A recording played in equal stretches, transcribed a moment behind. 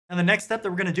And the next step that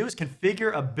we're going to do is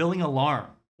configure a billing alarm.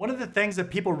 One of the things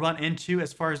that people run into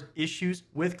as far as issues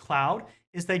with cloud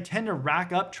is they tend to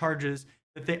rack up charges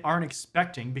that they aren't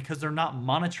expecting because they're not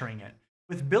monitoring it.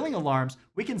 With billing alarms,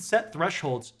 we can set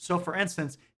thresholds. So for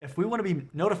instance, if we want to be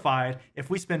notified if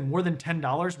we spend more than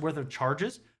 $10 worth of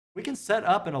charges, we can set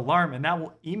up an alarm and that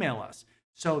will email us.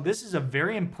 So this is a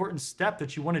very important step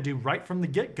that you want to do right from the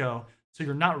get-go so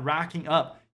you're not racking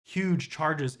up huge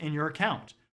charges in your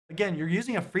account. Again, you're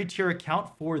using a free tier account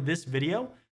for this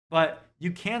video, but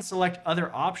you can select other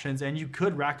options and you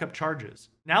could rack up charges.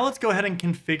 Now let's go ahead and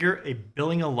configure a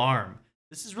billing alarm.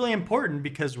 This is really important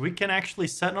because we can actually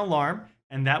set an alarm,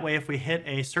 and that way if we hit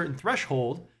a certain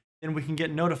threshold, then we can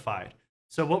get notified.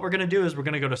 So what we're going to do is we're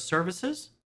going to go to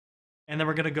Services, and then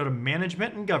we're going to go to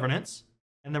Management and Governance,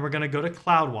 and then we're going to go to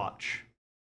CloudWatch.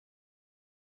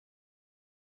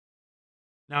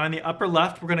 Now in the upper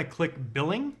left, we're going to click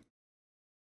Billing,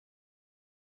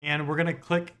 and we're going to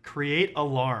click Create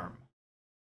Alarm.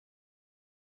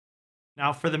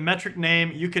 Now for the metric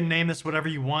name, you can name this whatever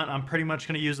you want. I'm pretty much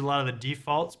going to use a lot of the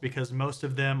defaults because most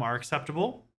of them are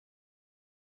acceptable.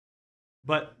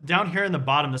 But down here in the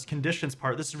bottom, this conditions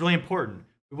part, this is really important.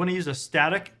 We want to use a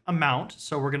static amount.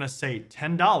 So we're going to say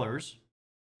 $10.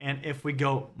 And if we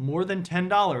go more than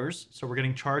 $10, so we're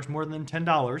getting charged more than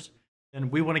 $10,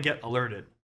 then we want to get alerted.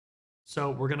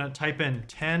 So we're going to type in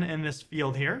 10 in this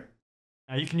field here.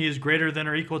 Now you can use greater than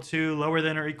or equal to, lower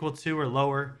than or equal to, or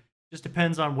lower. Just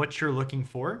depends on what you're looking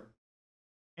for.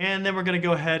 And then we're going to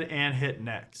go ahead and hit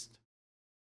next.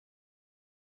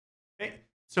 Okay,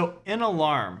 so in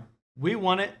alarm, we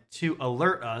want it to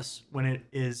alert us when it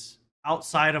is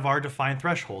outside of our defined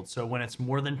threshold. So when it's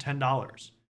more than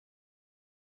 $10.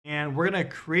 And we're going to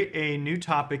create a new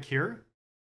topic here.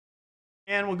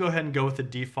 And we'll go ahead and go with the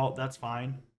default. That's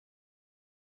fine.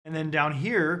 And then down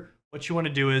here, what you want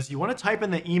to do is you want to type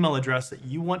in the email address that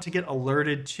you want to get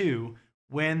alerted to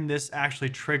when this actually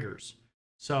triggers.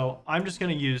 So I'm just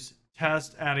going to use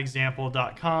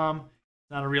test@example.com.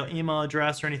 It's not a real email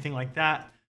address or anything like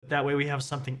that. But that way we have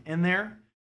something in there,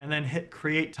 and then hit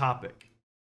create topic.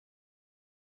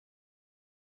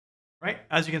 Right?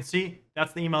 As you can see,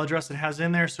 that's the email address it has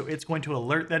in there. So it's going to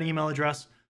alert that email address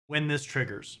when this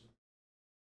triggers.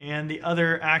 And the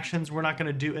other actions, we're not going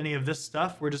to do any of this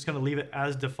stuff. We're just going to leave it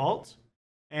as default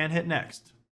and hit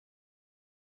next.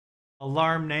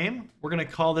 Alarm name, we're going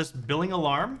to call this billing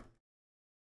alarm.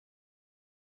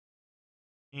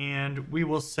 And we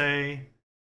will say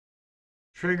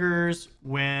triggers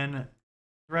when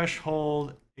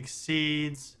threshold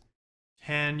exceeds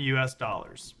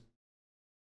 $10.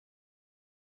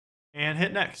 And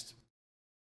hit next.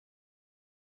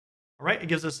 All right, it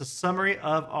gives us a summary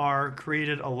of our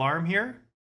created alarm here.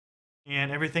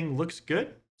 And everything looks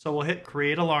good. So we'll hit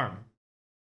create alarm.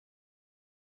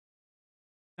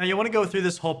 Now you want to go through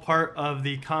this whole part of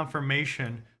the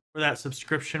confirmation for that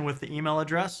subscription with the email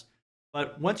address.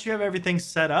 But once you have everything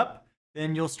set up,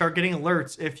 then you'll start getting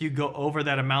alerts if you go over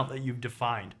that amount that you've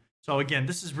defined. So again,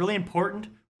 this is really important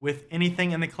with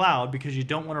anything in the cloud because you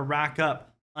don't want to rack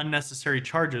up unnecessary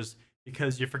charges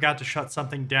because you forgot to shut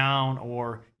something down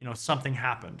or something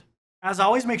happened. As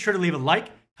always, make sure to leave a like,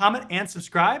 comment, and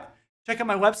subscribe. Check out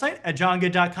my website at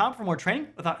johngood.com for more training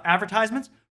without advertisements,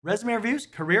 resume reviews,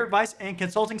 career advice, and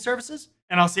consulting services.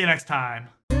 And I'll see you next time.